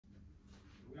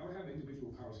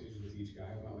conversations with each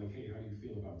guy about like, hey, how do you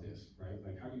feel about this, right?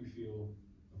 Like, how do you feel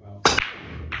about that's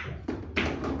how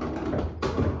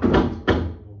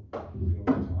I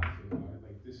feel about it.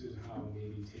 Like, this is how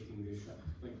maybe taking this shot.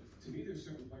 Like, to me, there's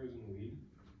certain players in the league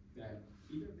that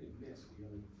even if they miss, the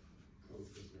other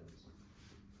coach gets nervous.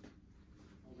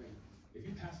 I was like, if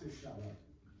you pass this shot up,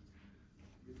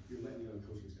 you're letting the other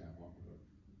coaching staff off the hook.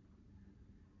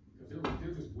 Because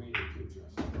they're just waiting to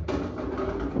adjust.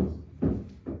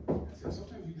 That's it.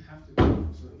 Sometimes you have to do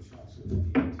certain shots so that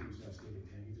the other team starts thinking,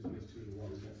 damn, he just missed 2 to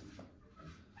 1. He's got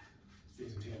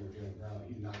Jason Taylor, Jalen Brown, like,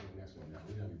 he's not going the next one now.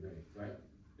 He's got to be ready, right?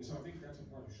 And so I think that's a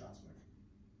part of shot selection.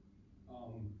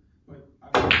 But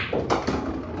I've had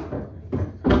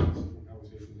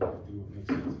conversations that I do what makes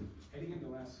sense. Heading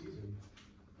into last season,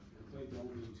 we played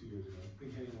Double League 2 years ago. I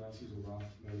think heading into last season, Ross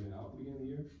might have been out at the beginning of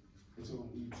the year. And so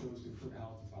we chose to put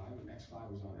Al at the 5, and X5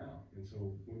 was on Al. And so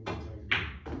when we were trying to do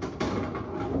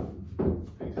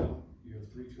big help, you have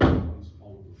 3 2-on-1s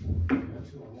all over the floor. If you have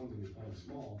 2-on-1s and you're playing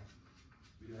small,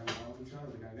 you either have a wide open shot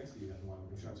or the guy next to you has a wide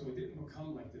open shot. So it didn't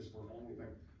become like this for only,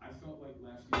 like, I felt like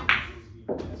last year was the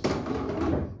best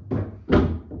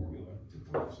formula to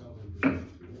put ourselves in position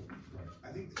to win. Right.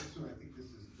 I think so. I think this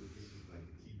is like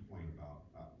a key point about,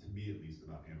 to me at least,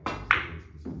 about analyzing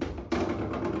situations.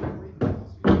 Or even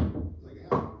policy. Like,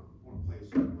 hey, I want to play a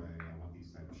certain way. I want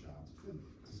these type of shots. But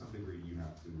to some degree, you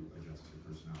have to adjust your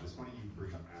personnel. It's funny you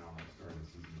bring up Al starting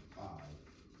season 5,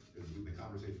 because in the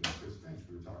conversation with Chris Finch,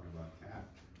 we were talking about Cat.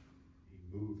 He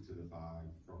moved to the 5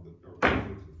 from the, or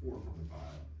moved to the 4 from the 5.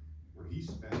 Where he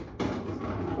spent his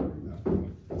time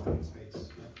playing space.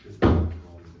 His guys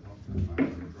were always the help kind of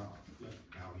 5-foot drop.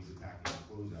 Now he's attacking the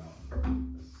closeout,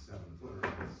 a 7-footer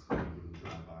that's able to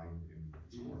drive by and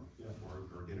score,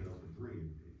 or get it open 3. And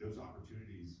those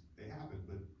opportunities, they happen,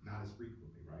 but not as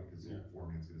frequently, right? Because the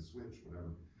 4-man's going to switch,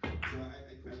 whatever. So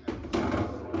I